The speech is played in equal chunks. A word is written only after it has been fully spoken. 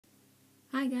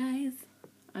Hi guys,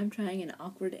 I'm trying an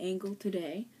awkward angle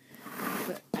today,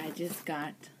 but I just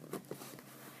got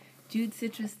Jude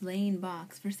Citrus Lane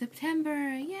box for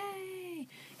September, yay!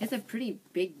 It's a pretty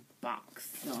big box,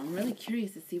 so I'm really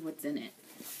curious to see what's in it.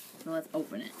 So let's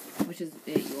open it, which is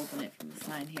big. You open it from the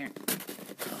side here.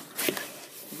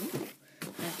 Ooh.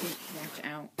 I have to watch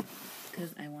out,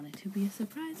 because I want it to be a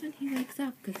surprise when he wakes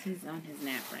up, because he's on his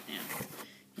nap right now.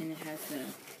 And it has the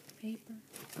paper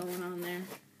going on there.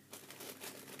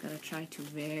 Gotta try to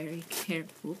very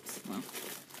carefully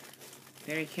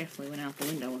went out the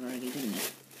window already, didn't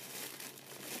it?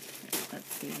 Right,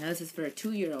 let's see. Now this is for a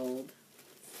 2-year-old.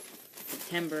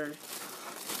 September.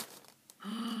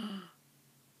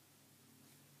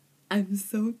 I'm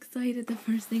so excited. The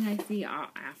first thing I see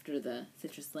after the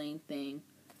Citrus Lane thing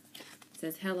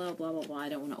says hello, blah blah blah. I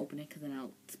don't want to open it because then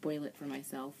I'll spoil it for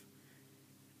myself.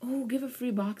 Oh, give a free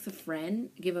box a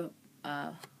friend. Give a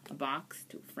box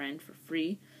to a friend for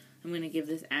free. I'm going to give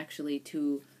this actually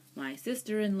to my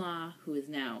sister-in-law, who is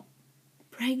now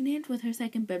pregnant with her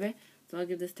second baby. So I'll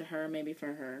give this to her, maybe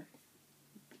for her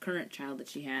current child that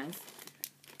she has.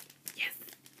 Yes!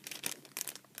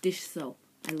 Dish soap.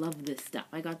 I love this stuff.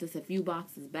 I got this a few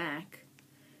boxes back,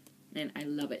 and I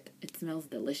love it. It smells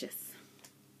delicious.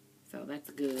 So that's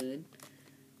good.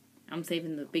 I'm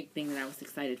saving the big thing that I was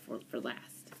excited for last.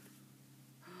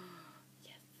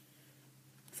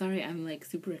 Sorry, I'm like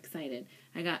super excited.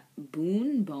 I got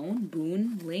Boon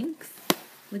Links.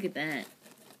 Look at that.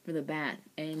 For the bath.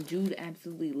 And Jude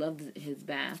absolutely loves his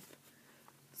bath.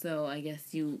 So I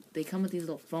guess they come with these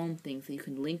little foam things so you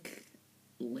can link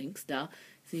stuff.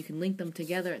 So you can link them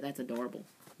together. That's adorable.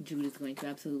 Jude is going to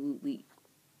absolutely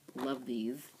love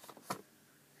these.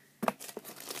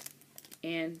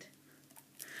 And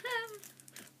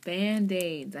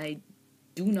Band-Aids. I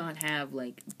do not have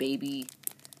like baby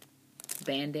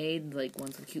Band-Aids, like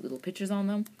ones with cute little pictures on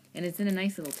them. And it's in a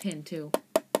nice little tin, too.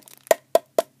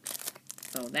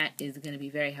 So that is going to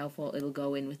be very helpful. It'll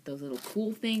go in with those little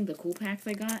cool things, the cool packs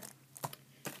I got.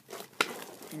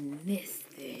 And this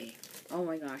thing. Oh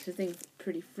my gosh, this thing's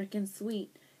pretty freaking sweet.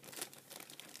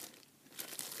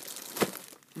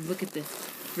 Look at this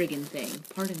friggin' thing.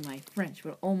 Pardon my French,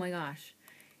 but oh my gosh.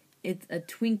 It's a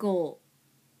Twinkle?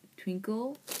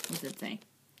 What's it say?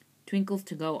 Twinkles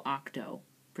to go Octo.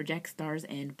 Project stars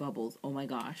and bubbles. Oh my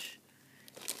gosh.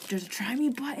 There's a try me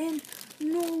button?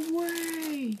 No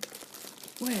way!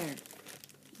 Where?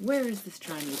 Where is this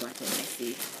try me button? I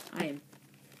see.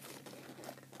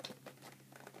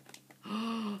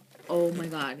 Oh my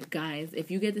god. Guys, if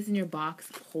you get this in your box,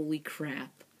 holy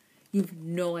crap. You have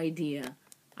no idea.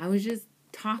 I was just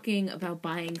talking about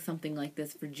buying something like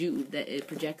this for Jude, that it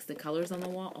projects the colors on the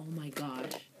wall. Oh my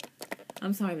gosh.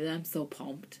 I'm sorry, but I'm so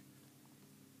pumped.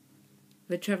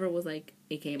 But Trevor was like,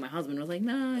 aka my husband, was like,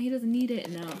 nah, he doesn't need it.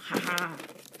 No, haha.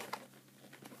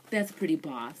 That's pretty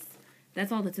boss.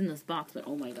 That's all that's in this box, but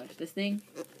oh my gosh, this thing,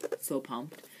 so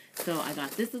pumped. So I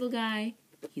got this little guy.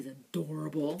 He's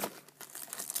adorable.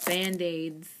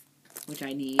 Band-Aids, which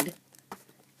I need.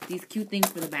 These cute things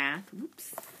for the bath.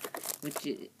 Oops. Which,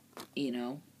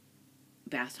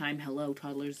 bath time. Hello,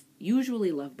 toddlers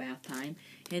usually love bath time.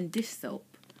 And dish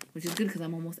soap, which is good because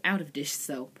I'm almost out of dish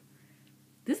soap.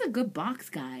 This is a good box,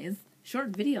 guys. Short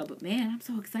video, but man, I'm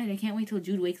so excited. I can't wait till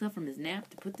Jude wakes up from his nap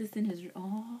to put this in his...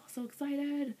 Oh, so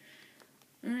excited.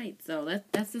 Alright, so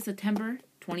that's the September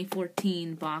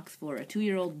 2014 box for a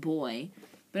 2-year-old boy.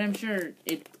 But I'm sure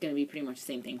it's going to be pretty much the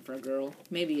same thing for a girl.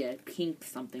 Maybe a pink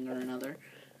something or another.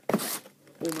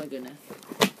 Oh my goodness.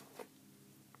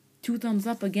 2 thumbs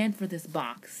up again for this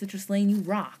box. Citrus Lane, you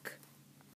rock.